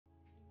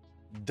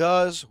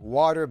Does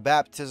water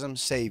baptism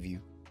save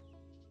you?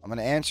 I'm going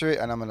to answer it,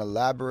 and I'm going to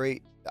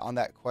elaborate on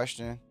that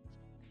question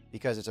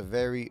because it's a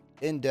very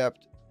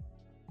in-depth,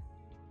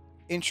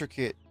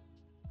 intricate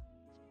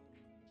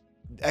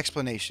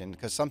explanation,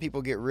 because some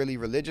people get really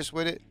religious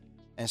with it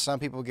and some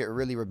people get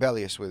really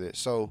rebellious with it.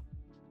 So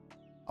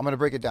I'm going to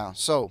break it down.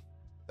 So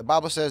the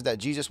Bible says that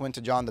Jesus went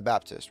to John the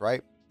Baptist,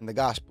 right? In the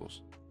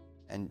Gospels.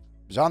 And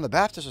John the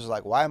Baptist was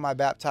like, why am I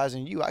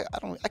baptizing you?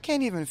 I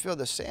can't even feel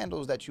the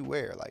sandals that you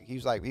wear.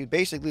 He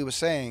basically was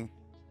saying,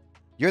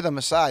 you're the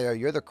Messiah,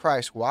 you're the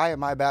Christ. Why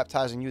am I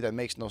baptizing you? That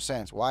makes no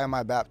sense. Why am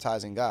I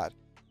baptizing God?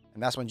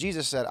 And that's when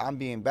Jesus said, I'm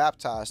being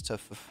baptized to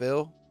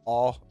fulfill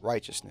all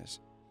righteousness.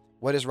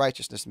 What does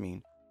righteousness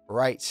mean?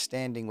 Right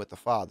standing with the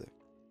Father.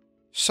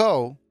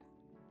 So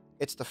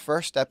it's the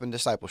first step in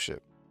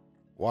discipleship,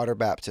 water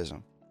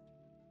baptism.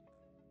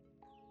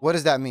 What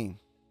does that mean?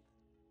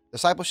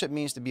 Discipleship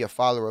means to be a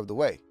follower of the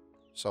way.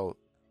 So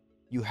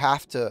you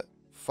have to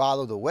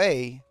follow the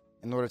way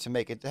in order to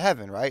make it to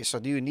heaven, right? So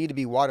do you need to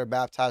be water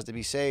baptized to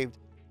be saved?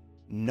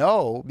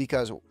 No,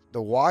 because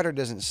the water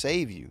doesn't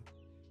save you,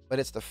 but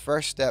it's the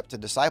first step to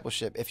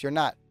discipleship. If you're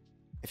not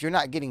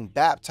getting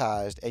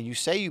baptized and you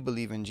say you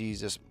believe in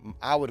Jesus,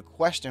 I would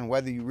question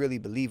whether you really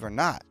believe or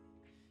not.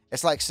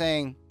 It's like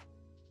saying,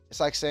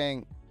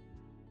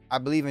 I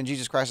believe in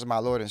Jesus Christ as my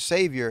Lord and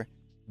Savior,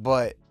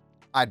 but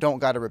I don't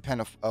got to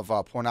repent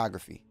of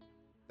pornography.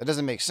 That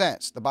doesn't make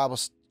sense. The Bible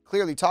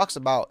clearly talks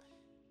about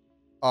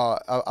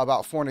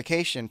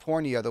fornication,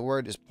 porneia. The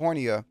word is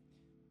porneia,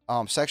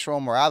 sexual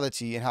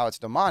immorality, and how it's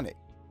demonic.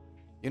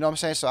 You know what I'm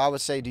saying? So I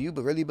would say, do you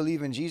really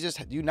believe in Jesus?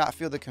 Do you not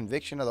feel the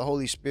conviction of the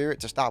Holy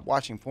Spirit to stop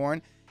watching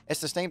porn?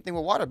 It's the same thing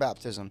with water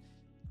baptism.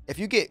 If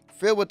you get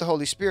filled with the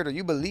Holy Spirit, or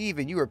you believe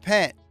and you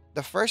repent,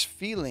 the first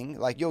feeling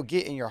like you'll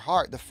get in your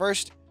heart, the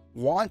first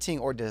wanting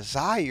or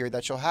desire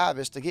that you'll have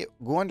is to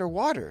go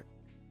underwater,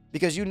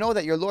 because you know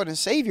that your Lord and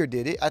Savior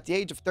did it at the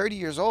age of 30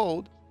 years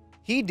old.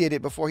 He did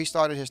it before he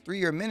started his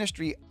 3-year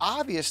ministry.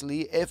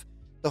 Obviously, if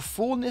the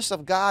fullness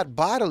of God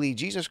bodily,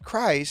 Jesus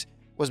Christ,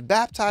 was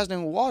baptized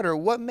in water,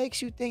 what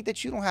makes you think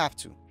that you don't have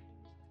to?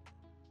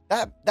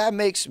 That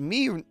makes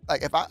me,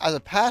 like, if I, as a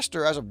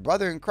pastor, as a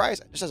brother in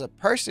Christ, just as a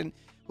person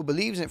who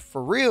believes in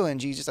for real in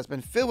Jesus, that's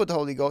been filled with the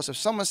Holy Ghost, if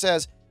someone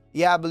says,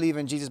 yeah, I believe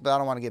in Jesus, but I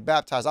don't want to get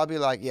baptized, I'll be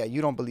like, yeah,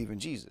 you don't believe in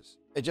Jesus.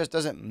 It just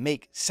doesn't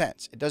make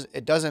sense.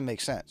 It doesn't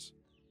make sense.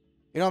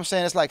 You know what I'm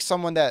saying? It's like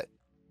someone that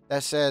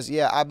says,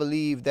 yeah, I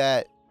believe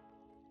that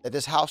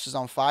this house is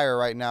on fire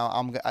right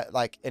now.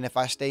 And if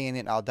I stay in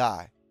it, I'll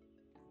die.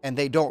 And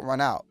they don't run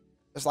out.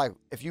 It's like,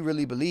 if you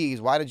really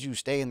believe, why did you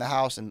stay in the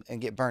house and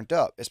get burnt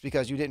up? It's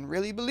because you didn't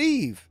really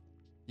believe.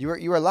 You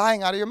were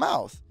lying out of your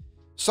mouth.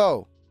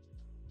 So,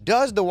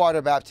 does the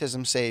water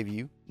baptism save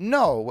you?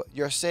 No,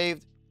 you're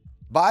saved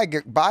by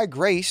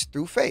grace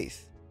through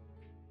faith.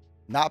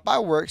 Not by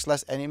works,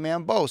 lest any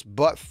man boast.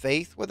 But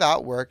faith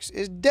without works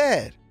is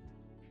dead.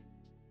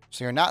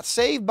 So you're not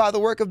saved by the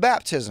work of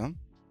baptism.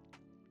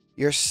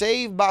 You're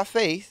saved by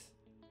faith,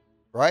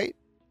 right?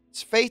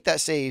 It's faith that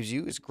saves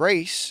you. It's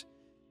grace.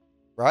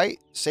 Right?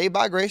 Saved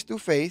by grace through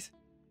faith,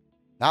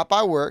 not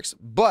by works.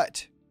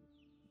 But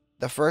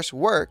the first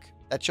work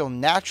that you'll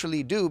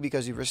naturally do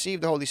because you've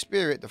received the Holy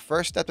Spirit, the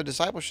first step of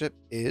discipleship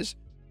is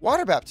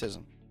water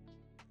baptism.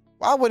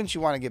 Why wouldn't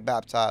you want to get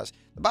baptized?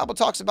 The Bible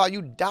talks about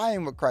you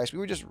dying with Christ. We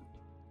were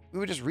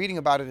just reading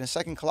about it in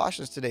 2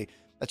 Colossians today,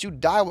 that you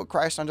die with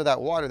Christ under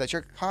that water, that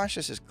your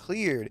conscience is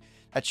cleared,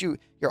 that your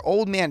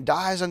old man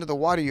dies under the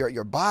water,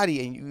 your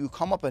body, and you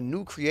come up a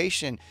new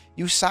creation.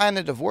 You sign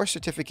a divorce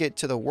certificate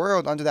to the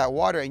world under that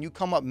water, and you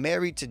come up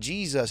married to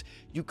Jesus.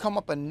 You come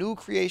up a new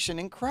creation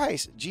in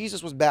Christ.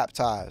 Jesus was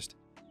baptized.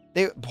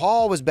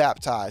 Paul was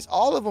baptized.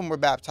 All of them were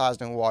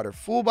baptized in water,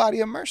 full body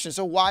immersion.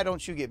 So why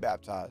don't you get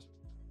baptized?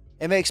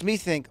 It makes me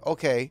think,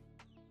 okay,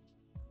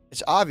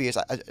 it's obvious.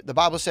 The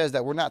Bible says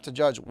that we're not to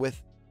judge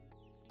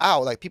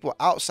like people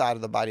outside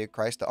of the body of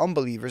Christ, the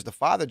unbelievers. The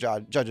Father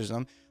judges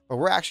them. But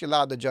we're actually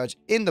allowed to judge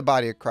in the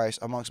body of Christ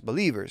amongst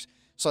believers.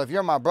 So if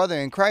you're my brother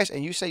in Christ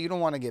and you say you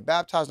don't want to get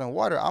baptized in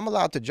water, I'm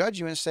allowed to judge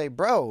you and say,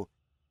 bro,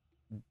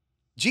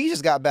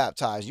 Jesus got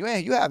baptized.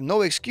 You have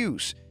no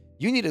excuse.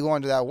 You need to go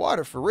into that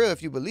water for real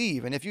if you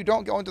believe. And if you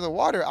don't go into the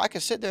water, I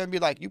can sit there and be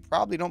like, you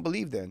probably don't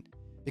believe then,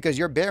 because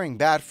you're bearing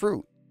bad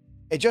fruit.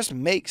 It just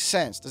makes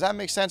sense. Does that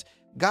make sense?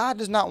 God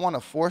does not want to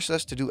force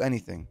us to do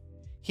anything.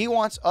 He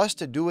wants us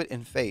to do it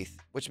in faith,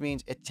 which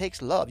means it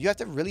takes love. You have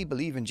to really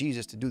believe in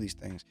Jesus to do these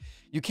things.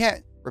 You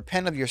can't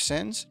repent of your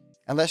sins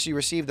unless you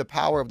receive the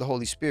power of the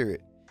Holy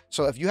Spirit.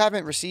 So if you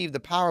haven't received the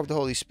power of the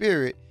Holy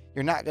Spirit,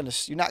 you're not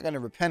gonna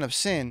repent of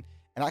sin,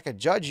 and I could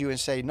judge you and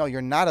say, no,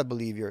 you're not a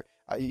believer.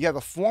 You have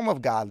a form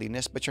of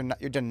godliness, but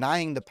you're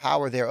denying the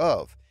power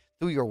thereof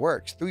through your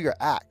works, through your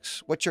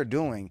acts, what you're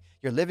doing.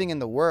 You're living in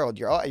the world.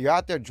 You're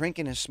out there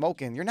drinking and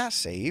smoking. You're not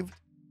saved.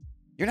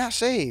 You're not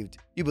saved.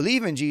 You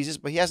believe in Jesus,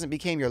 but he hasn't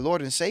become your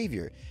Lord and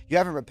Savior. You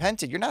haven't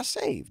repented. You're not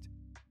saved.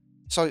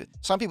 So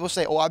some people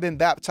say, oh, I've been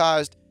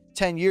baptized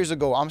 10 years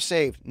ago. I'm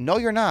saved. No,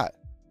 you're not.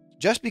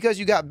 Just because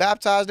you got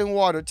baptized in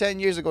water 10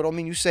 years ago don't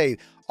mean you're saved.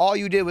 All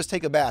you did was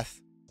take a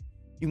bath.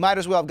 You might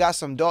as well have got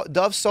some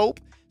Dove soap,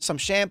 some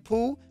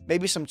shampoo,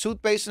 maybe some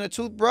toothpaste and a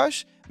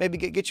toothbrush. Maybe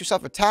get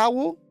yourself a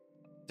towel,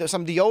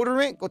 some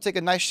deodorant. Go take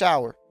a nice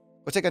shower.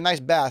 Go take a nice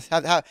bath.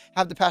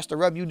 Have the pastor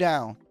rub you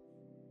down.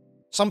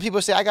 Some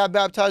people say, I got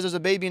baptized as a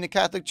baby in the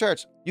Catholic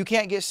Church. You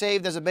can't get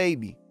saved as a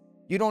baby.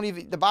 You don't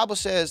even, the Bible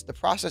says the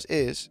process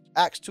is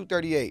Acts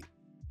 2:38.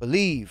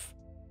 Believe,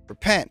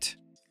 repent,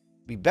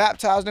 be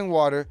baptized in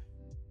water,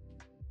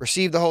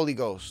 receive the Holy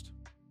Ghost.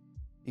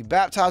 Be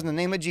baptized in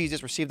the name of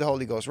Jesus, receive the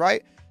Holy Ghost,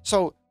 right?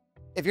 So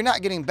if you're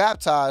not getting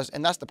baptized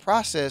and that's the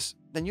process,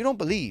 then you don't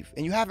believe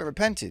and you haven't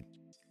repented.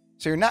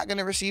 So you're not going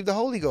to receive the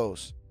Holy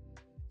Ghost.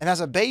 And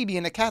as a baby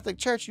in the Catholic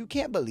Church, you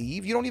can't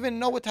believe. You don't even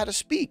know how to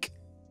speak.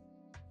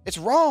 It's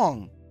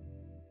wrong.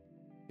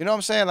 You know what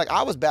I'm saying? Like,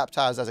 I was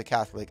baptized as a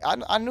Catholic.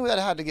 I knew that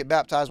I had to get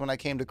baptized when I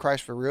came to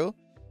Christ for real.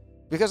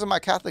 Because of my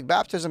Catholic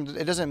baptism,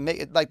 it doesn't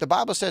make it, like the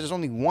Bible says, there's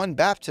only one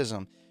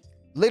baptism.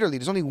 Literally,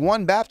 there's only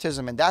one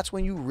baptism, and that's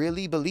when you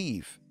really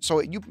believe. So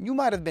you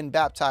might have been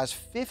baptized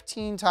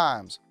 15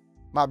 times,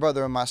 my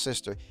brother and my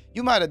sister.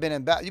 You might have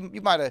been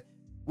you might have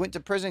went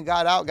to prison,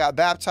 got out, got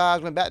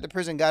baptized, went back to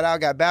prison, got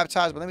out, got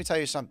baptized. But let me tell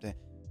you something.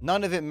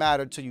 None of it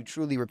mattered till you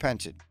truly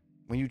repented.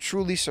 When you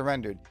truly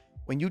surrendered.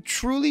 When you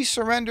truly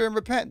surrender and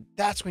repent,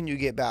 that's when you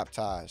get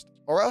baptized.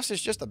 Or else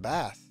it's just a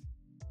bath.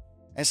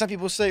 And some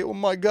people say, oh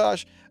my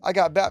gosh, I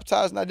got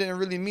baptized and I didn't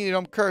really mean it.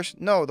 I'm cursed.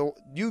 No,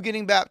 you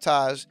getting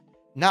baptized,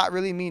 not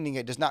really meaning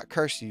it, does not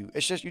curse you.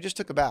 It's just, you just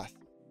took a bath.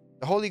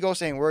 The Holy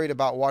Ghost ain't worried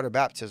about water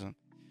baptism.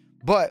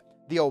 But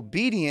the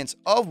obedience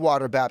of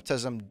water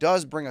baptism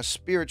does bring a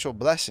spiritual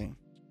blessing.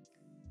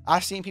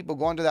 I've seen people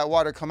go into that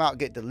water, come out,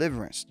 get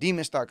deliverance.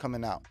 Demons start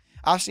coming out.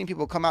 I've seen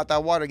people come out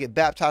that water, get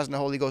baptized in the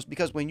Holy Ghost,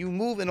 because when you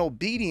move in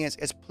obedience,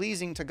 it's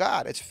pleasing to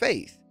God. It's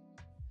faith.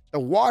 The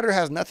water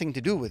has nothing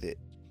to do with it.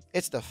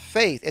 It's the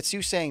faith. It's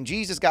you saying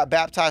Jesus got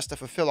baptized to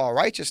fulfill all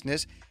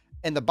righteousness.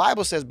 And the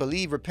Bible says,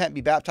 believe, repent,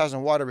 be baptized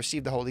in water,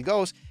 receive the Holy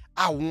Ghost.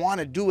 I want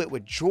to do it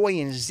with joy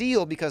and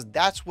zeal because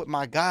that's what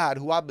my God,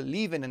 who I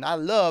believe in and I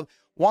love,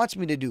 wants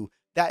me to do.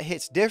 That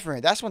hits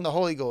different. That's when the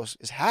Holy Ghost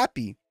is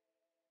happy.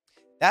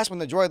 That's when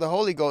the joy of the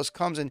Holy Ghost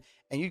comes in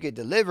and you get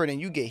delivered and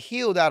you get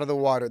healed out of the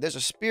water. There's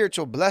a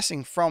spiritual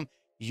blessing from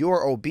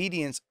your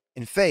obedience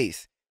and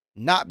faith,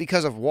 not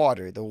because of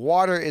water. The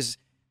water is,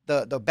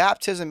 the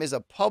baptism is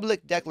a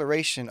public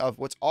declaration of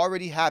what's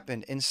already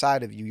happened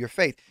inside of you, your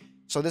faith.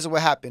 So this is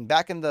what happened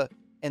back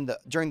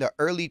during the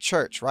early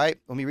church, right?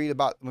 When we read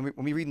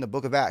in the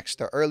book of Acts,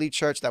 the early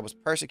church that was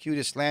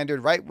persecuted,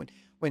 slandered, right?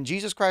 When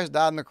Jesus Christ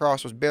died on the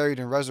cross, was buried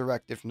and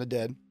resurrected from the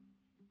dead,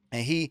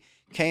 and he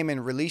came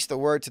and released the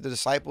word to the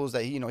disciples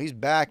that he's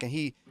back, and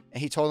he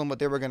told them what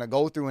they were going to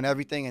go through and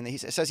everything. And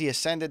it says he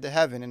ascended to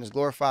heaven in his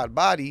glorified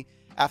body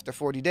after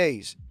 40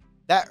 days.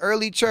 That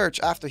early church,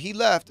 after he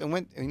left and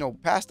went,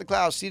 past the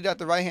clouds, seated at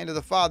the right hand of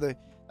the Father,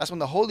 that's when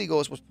the Holy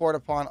Ghost was poured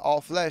upon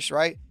all flesh,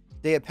 right?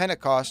 Day of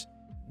Pentecost.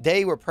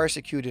 They were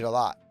persecuted a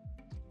lot.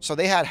 So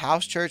they had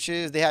house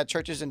churches. They had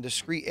churches in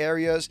discrete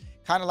areas,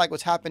 kind of like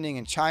what's happening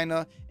in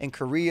China, in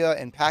Korea,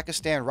 and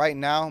Pakistan right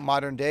now,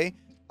 modern day.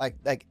 Like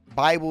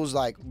Bibles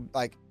like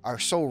are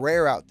so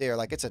rare out there.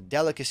 Like, it's a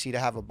delicacy to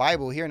have a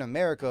Bible. Here in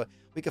America,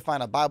 we can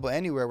find a Bible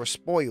anywhere. We're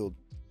spoiled.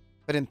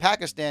 But in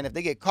Pakistan, if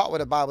they get caught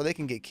with a Bible, they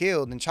can get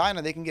killed. In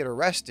China, they can get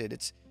arrested.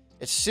 It's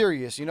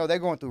serious. They're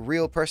going through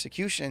real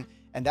persecution.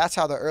 And that's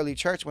how the early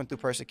church went through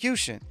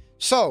persecution.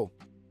 So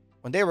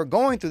when they were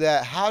going through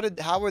that,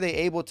 how were they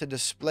able to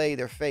display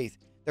their faith?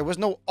 There was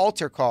no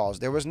altar calls.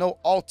 There was no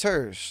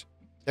altars.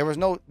 There was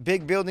no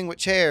big building with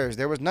chairs.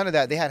 There was none of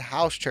that. They had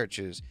house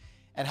churches.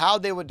 And how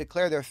they would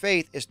declare their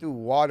faith is through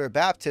water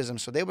baptism.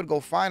 So they would go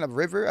find a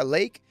river, a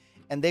lake,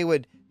 and they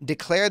would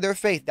declare their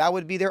faith. That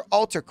would be their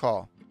altar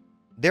call.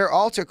 Their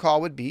altar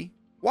call would be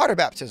water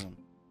baptism.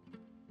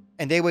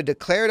 And they would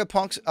declare it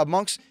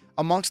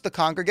amongst the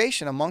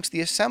congregation, amongst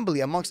the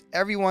assembly, amongst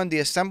everyone, the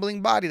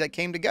assembling body that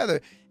came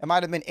together. It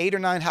might have been 8 or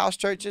 9 house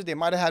churches. They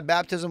might have had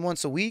baptism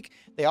once a week.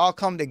 They all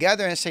come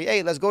together and say,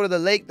 hey, let's go to the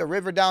lake, the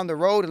river down the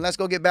road, and let's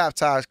go get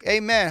baptized.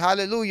 Amen.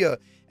 Hallelujah.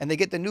 And they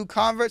get the new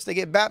converts. They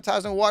get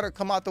baptized in water,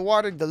 come out the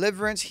water,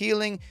 deliverance,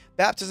 healing,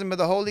 baptism of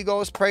the Holy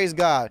Ghost. Praise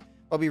God.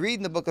 But we read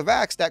in the book of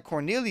Acts that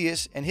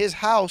Cornelius and his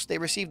house, they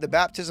received the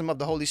baptism of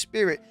the Holy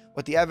Spirit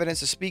with the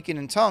evidence of speaking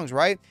in tongues,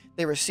 right?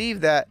 They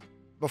received that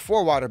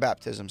before water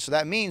baptism. So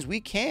that means we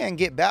can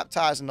get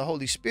baptized in the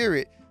Holy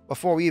Spirit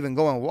before we even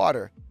go in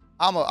water.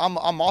 I'm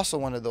also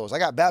one of those. I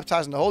got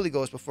baptized in the Holy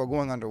Ghost before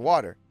going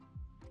underwater.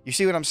 You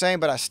see what I'm saying?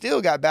 But I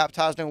still got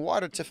baptized in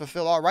water to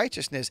fulfill all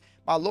righteousness.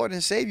 My Lord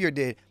and Savior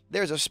did.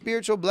 There's a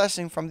spiritual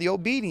blessing from the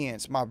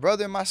obedience. My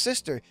brother and my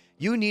sister,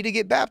 you need to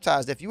get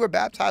baptized. If you were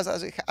baptized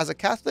as a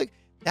Catholic,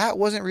 that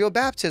wasn't real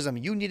baptism.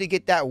 You need to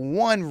get that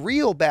one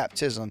real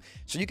baptism.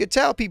 So you could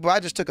tell people, I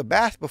just took a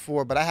bath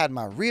before, but I had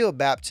my real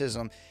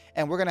baptism.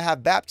 And we're going to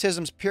have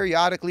baptisms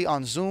periodically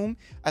on Zoom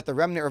at the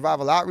Remnant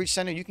Revival Outreach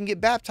Center. You can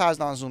get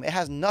baptized on Zoom. It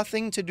has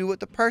nothing to do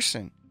with the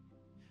person.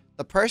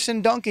 The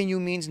person dunking you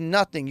means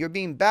nothing. You're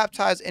being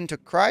baptized into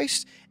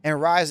Christ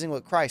and rising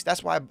with Christ.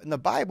 That's why in the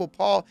Bible,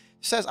 Paul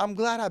says, I'm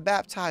glad I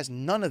baptized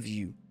none of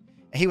you.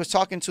 And he was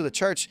talking to the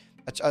church,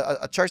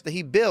 a church that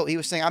he built. He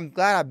was saying, I'm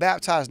glad I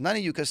baptized none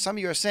of you, because some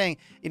of you are saying,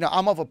 you know,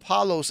 I'm of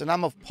Apollos and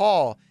I'm of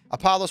Paul.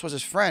 Apollos was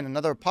his friend,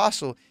 another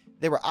apostle.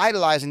 They were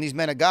idolizing these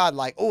men of God,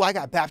 like, oh, I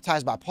got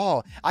baptized by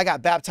Paul. I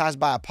got baptized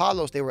by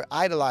Apollos. They were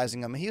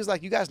idolizing him. And he was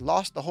like, you guys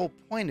lost the whole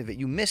point of it.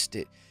 You missed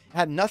it. It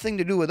had nothing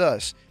to do with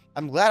us.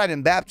 I'm glad I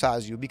didn't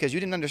baptize you, because you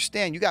didn't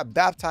understand. You got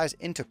baptized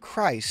into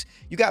Christ.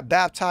 You got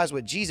baptized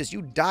with Jesus.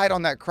 You died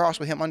on that cross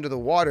with him under the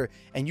water,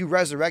 and you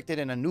resurrected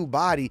in a new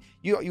body.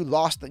 You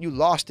lost it. You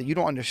lost it. You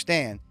don't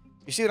understand.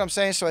 You see what I'm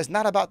saying? So it's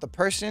not about the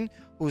person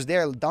who's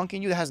there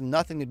dunking you. That has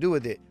nothing to do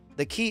with it.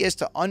 The key is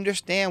to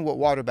understand what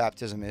water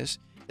baptism is.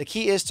 The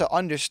key is to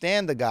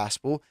understand the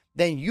gospel.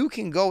 Then you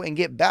can go and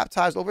get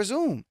baptized over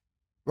Zoom.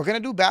 We're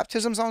going to do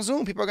baptisms on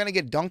Zoom. People are going to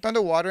get dunked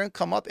underwater and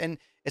come up, and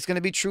it's going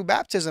to be true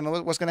baptism.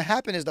 And what's going to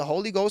happen is the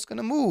Holy Ghost is going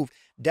to move.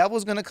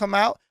 Devil's going to come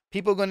out.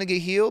 People are going to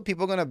get healed.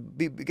 People are going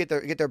to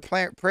get their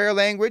prayer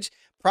language,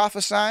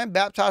 prophesying,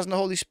 baptized in the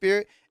Holy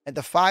Spirit, and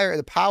the fire,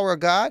 the power of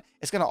God.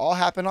 It's going to all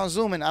happen on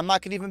Zoom, and I'm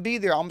not going to even be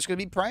there. I'm just going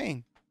to be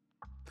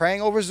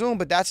praying over Zoom.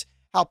 But that's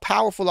how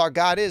powerful our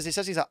God is. He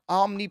says he's an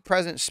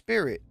omnipresent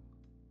spirit.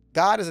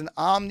 God is an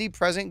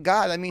omnipresent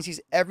God. That means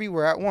he's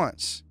everywhere at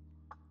once.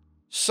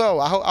 So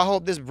I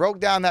hope this broke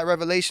down that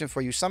revelation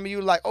for you. Some of you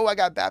are like, oh, I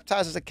got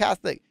baptized as a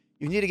Catholic.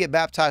 You need to get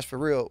baptized for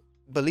real,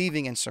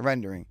 believing and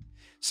surrendering.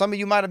 Some of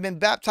you might have been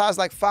baptized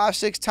like 5,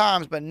 6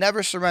 times, but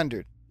never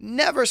surrendered.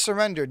 Never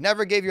surrendered.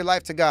 Never gave your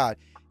life to God.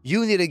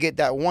 You need to get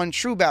that one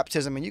true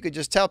baptism. And you could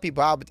just tell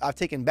people, I've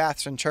taken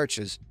baths in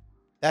churches.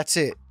 That's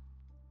it.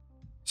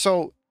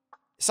 So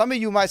some of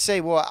you might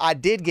say, well, I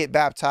did get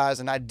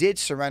baptized and I did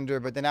surrender,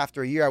 but then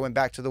after a year, I went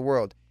back to the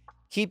world.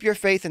 Keep your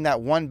faith in that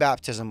one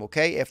baptism,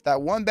 okay? If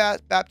that one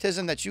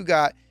baptism that you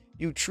got,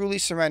 you truly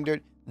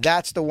surrendered,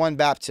 that's the one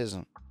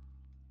baptism.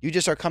 You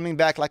just are coming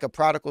back like a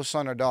prodigal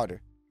son or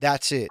daughter.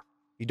 That's it.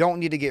 You don't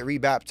need to get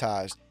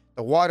rebaptized.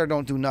 The water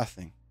don't do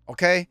nothing,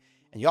 okay?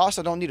 And you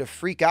also don't need to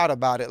freak out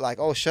about it like,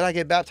 oh, should I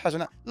get baptized or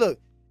not? Look,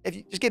 if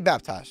you just get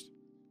baptized.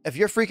 If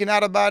you're freaking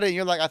out about it and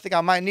you're like, I think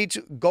I might need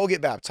to, go get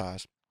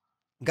baptized.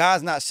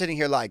 God's not sitting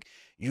here like,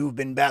 you've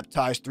been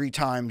baptized 3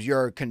 times,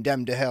 you're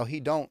condemned to hell.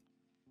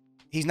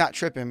 He's not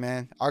tripping,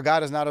 man. Our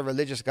God is not a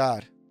religious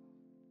God.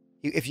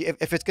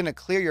 If it's going to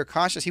clear your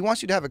conscience, he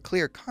wants you to have a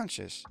clear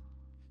conscience.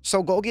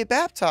 So go get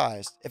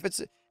baptized.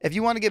 If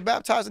you want to get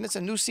baptized and it's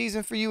a new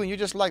season for you and you're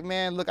just like,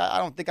 man, look, I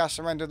don't think I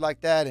surrendered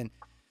like that, and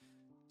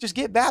just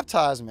get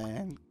baptized,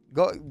 man.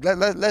 Go,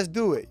 let's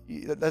do it.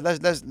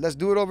 Let's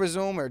do it over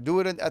Zoom, or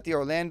do it at the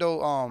Orlando,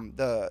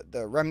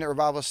 the Remnant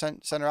Revival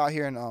Center out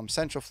here in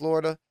Central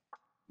Florida,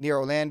 near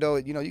Orlando.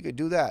 You know, you could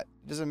do that.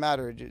 It doesn't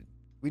matter.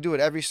 We do it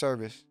every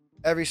service.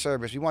 Every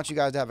service. We want you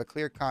guys to have a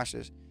clear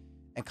conscience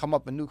and come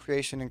up a new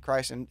creation in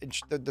Christ. And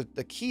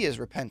the key is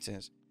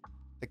repentance.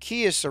 The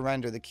key is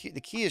surrender. The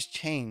key is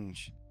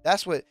change.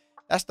 That's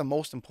the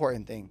most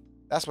important thing.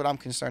 That's what I'm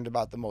concerned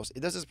about the most.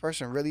 Does this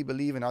person really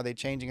believe, and are they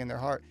changing in their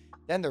heart?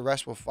 Then the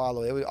rest will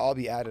follow. It will all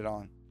be added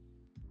on.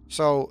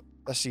 So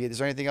let's see. Is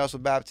there anything else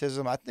with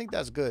baptism? I think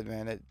that's good,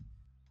 man.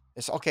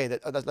 It's okay.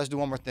 Let's do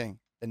one more thing.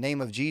 The name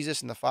of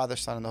Jesus and the Father,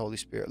 Son, and the Holy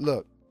Spirit.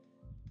 Look,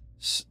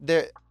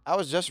 I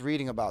was just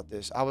reading about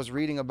this. It was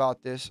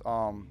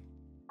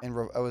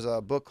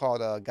a book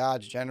called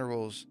God's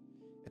Generals.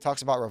 It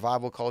talks about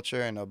revival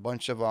culture and a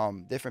bunch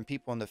of different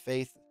people in the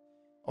faith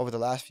over the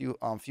last few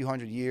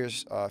hundred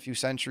years, few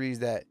centuries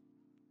that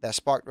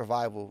sparked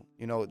revival,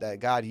 you know, that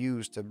God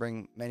used to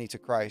bring many to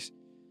Christ.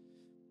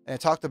 And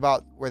it talked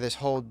about where this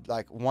whole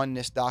like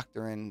oneness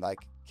doctrine like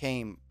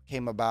came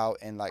about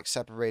and like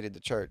separated the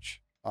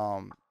church.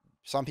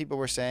 Some people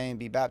were saying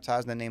be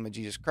baptized in the name of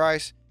Jesus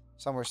Christ.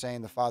 Some were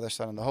saying the Father,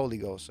 Son, and the Holy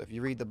Ghost. So if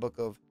you read the book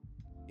of,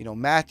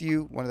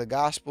 Matthew, one of the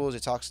Gospels,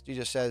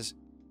 Jesus says,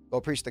 go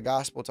preach the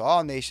gospel to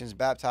all nations,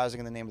 baptizing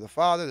in the name of the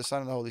Father, the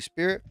Son, and the Holy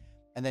Spirit.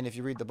 And then if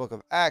you read the book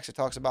of Acts, it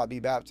talks about be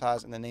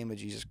baptized in the name of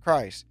Jesus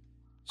Christ.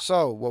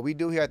 So what we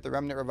do here at the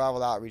Remnant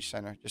Revival Outreach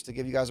Center, just to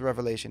give you guys a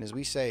revelation, is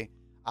we say,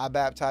 I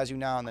baptize you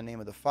now in the name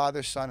of the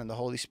Father, Son, and the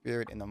Holy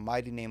Spirit, in the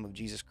mighty name of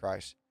Jesus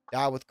Christ.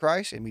 Die with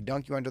Christ, and we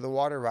dunk you under the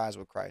water, rise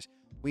with Christ.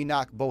 We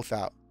knock both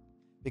out.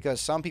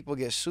 Because some people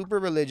get super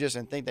religious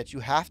and think that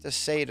you have to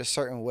say it a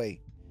certain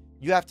way.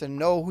 You have to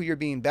know who you're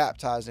being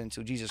baptized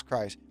into, Jesus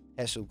Christ.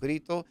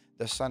 Jesucristo,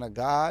 the Son of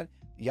God,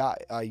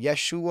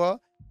 Yeshua,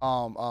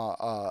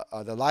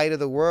 the light of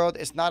the world.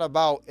 It's not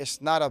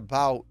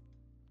about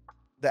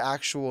the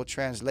actual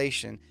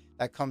translation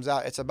that comes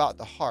out. It's about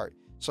the heart.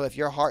 So if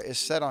your heart is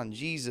set on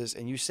Jesus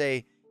and you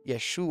say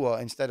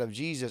Yeshua instead of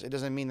Jesus, it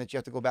doesn't mean that you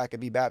have to go back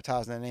and be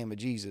baptized in the name of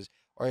Jesus.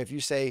 Or if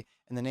you say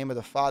in the name of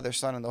the Father,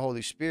 Son, and the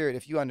Holy Spirit,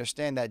 if you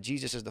understand that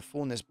Jesus is the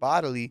fullness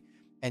bodily,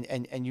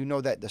 and you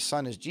know that the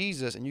Son is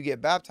Jesus, and you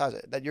get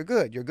baptized, that you're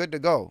good. You're good to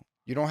go.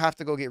 You don't have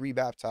to go get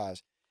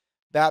rebaptized.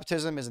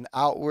 Baptism is an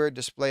outward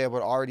display of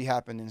what already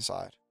happened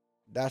inside.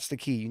 That's the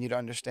key. You need to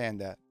understand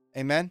that.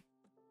 Amen?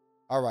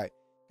 All right.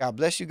 God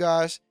bless you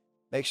guys.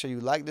 Make sure you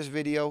like this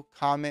video,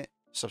 comment,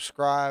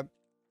 subscribe.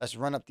 Let's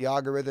run up the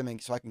algorithm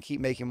and so I can keep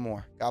making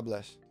more. God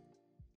bless.